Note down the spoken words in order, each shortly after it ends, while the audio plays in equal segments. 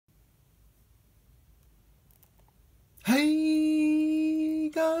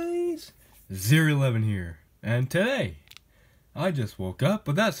guys, 011 here, and today, I just woke up,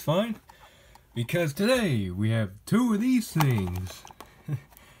 but that's fine, because today we have two of these things.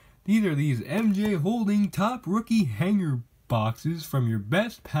 These are these MJ Holding Top Rookie Hanger boxes from your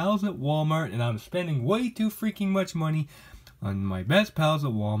best pals at Walmart, and I'm spending way too freaking much money on my best pals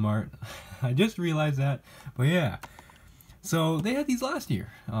at Walmart. I just realized that, but yeah. So they had these last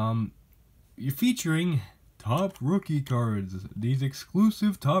year. You're featuring top rookie cards, these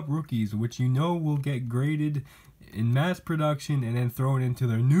exclusive top rookies, which you know will get graded in mass production and then thrown into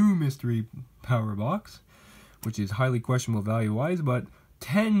their new mystery power box, which is highly questionable value wise, but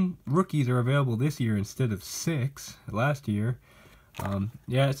 10 rookies are available this year instead of 6 last year.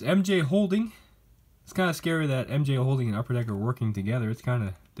 Yeah, it's MJ Holding. It's kind of scary that MJ Holding and Upper Deck are working together. It's kind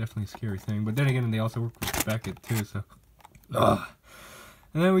of definitely a scary thing, but then again, they also work with Beckett too, so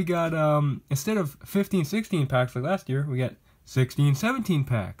and then we got, instead of 15-16 packs like last year, we got 16-17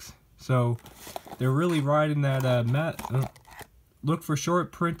 packs. So, they're really riding that, look for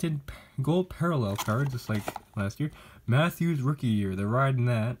short printed gold parallel cards, just like last year. Matthews rookie year, they're riding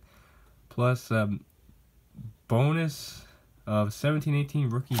that. Plus, bonus of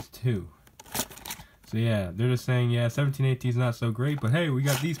 17-18 rookies too. So yeah, they're just saying, yeah, 17-18 is not so great, but hey, we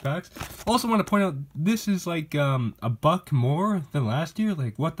got these packs. Also want to point out, this is like $1 more than last year.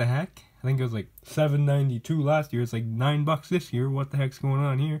 Like, what the heck? I think it was like $7.92 last year. It's like $9 this year. What the heck's going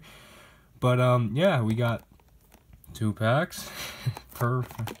on here? But yeah, we got 2 packs per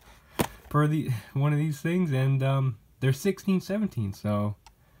one of these things, and they're 16-17. So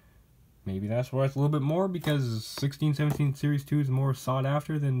maybe that's why it's a little bit more, because 16-17 Series 2 is more sought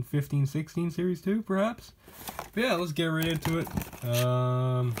after than 15-16 Series 2, perhaps. But yeah, let's get right into it.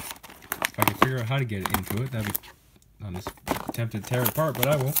 If I can figure out how to get into it, that'd be... I'm just tempted to tear it apart, but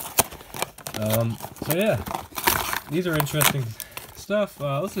I won't. So yeah, these are interesting stuff.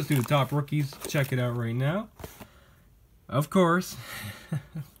 Let's just do the top rookies. Check it out right now. Of course.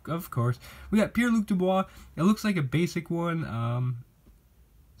 Of course. We got Pierre-Luc Dubois. It looks like a basic one.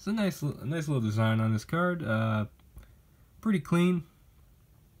 It's a nice little design on this card. Pretty clean.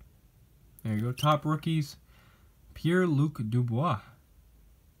 There you go. Top rookies. Pierre-Luc Dubois.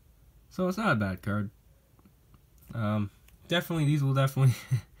 So it's not a bad card. These will definitely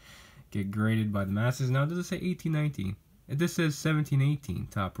get graded by the masses. Now, does it say 18-19? This says 17-18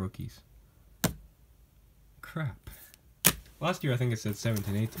 top rookies. Crap. Last year I think it said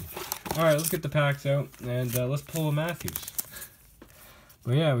 17-18. Alright, let's get the packs out and let's pull a Matthews.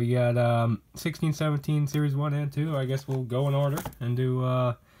 But yeah, we got 16-17 Series 1 and 2. I guess we'll go in order and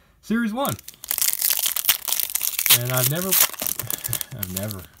do Series 1. And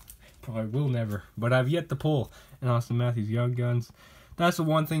probably will never, but I've yet to pull an Austin Matthews Young Guns. That's the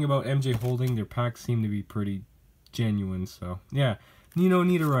one thing about MJ Holding. Their packs seem to be pretty genuine, so yeah. Nino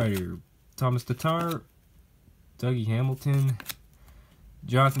Niederreiter, Thomas Tatar, Dougie Hamilton,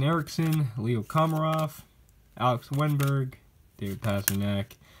 Jonathan Erickson, Leo Komarov, Alex Wenberg, David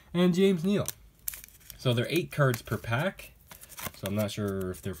Pasternak, and James Neal. So they're 8 cards per pack. So I'm not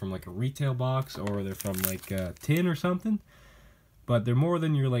sure if they're from like a retail box or they're from like a tin or something. But they're more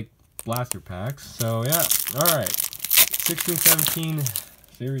than your like blaster packs. So yeah, alright.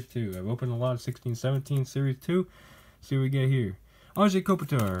 16-17 Series 2. I've opened a lot of 16-17 Series 2. See what we get here. Andrzej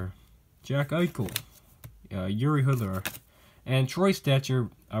Kopitar, Jack Eichel, Yuri Hudler, and Troy Stetcher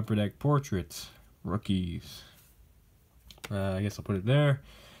Upper Deck Portraits. Rookies. I guess I'll put it there.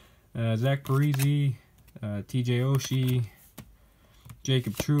 Zach Parise, TJ Oshie,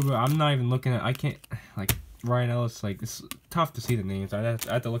 Jacob Trouba. I'm not even looking at... I can't... Like, Ryan Ellis, like, it's tough to see the names. I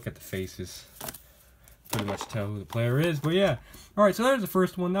have to look at the faces. Pretty much tell who the player is, but yeah. Alright, so there's the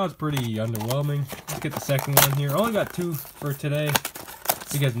first one. That was pretty underwhelming. Let's get the second one here. I only got 2 for today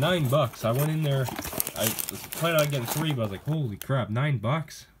because $9. I went in there, I was planning on getting 3, but I was like, holy crap,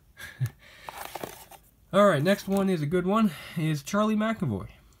 $9? Alright, next one is a good one. Is Charlie McAvoy.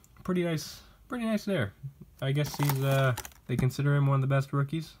 Pretty nice there. I guess he's, they consider him one of the best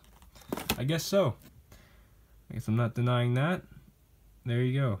rookies. I guess so. I guess I'm not denying that. There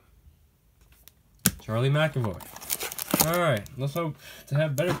you go. Charlie McAvoy. Alright, let's hope to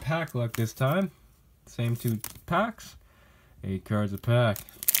have better pack luck this time. Same 2 packs. 8 cards a pack.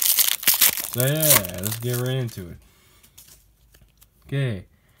 So yeah, let's get right into it. Okay.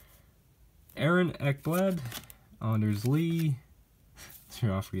 Aaron Ekblad, Anders Lee,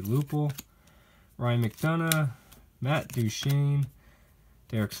 Joffrey Lupul, Ryan McDonough, Matt Duchene,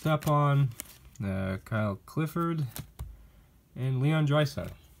 Derek Stepan, Kyle Clifford, and Leon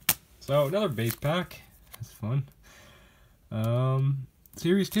Draisaitl. So another base pack. That's fun.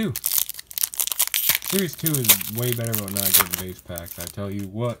 Series 2. Series 2 is way better about not getting base packs, I tell you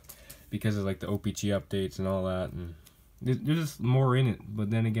what, because of like the OPG updates and all that, and there's just more in it.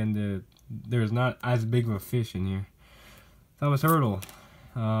 But then again, there's not as big of a fish in here. Thomas Hurdle,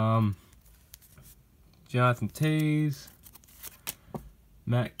 Jonathan Tays,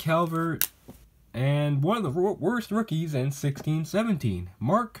 Matt Calvert, and one of the worst rookies in 16-17,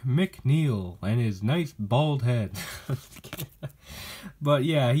 Mark McNeil, and his nice bald head. But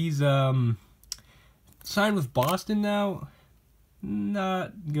yeah, he's signed with Boston now.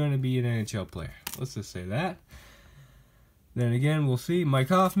 Not going to be an NHL player. Let's just say that. Then again, we'll see. Mike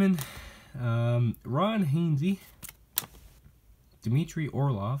Hoffman, Ron Hainsey, Dmitry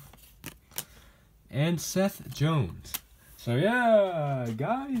Orlov, and Seth Jones. So yeah,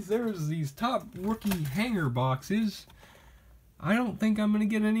 guys, there's these top rookie hanger boxes. I don't think I'm going to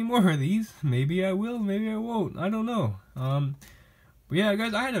get any more of these. Maybe I will, maybe I won't. I don't know. But yeah,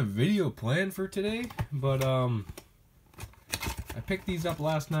 guys, I had a video planned for today, but I picked these up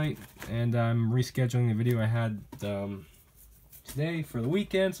last night, and I'm rescheduling the video I had today for the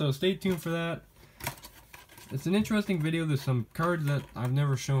weekend, so stay tuned for that. It's an interesting video. There's some cards that I've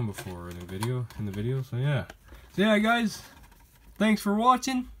never shown before in the video, so yeah. So yeah, guys, thanks for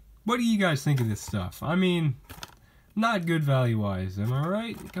watching. What do you guys think of this stuff? I mean, not good value-wise, am I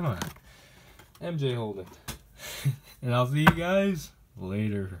right? Come on. MJ Holden. And I'll see you guys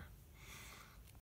later.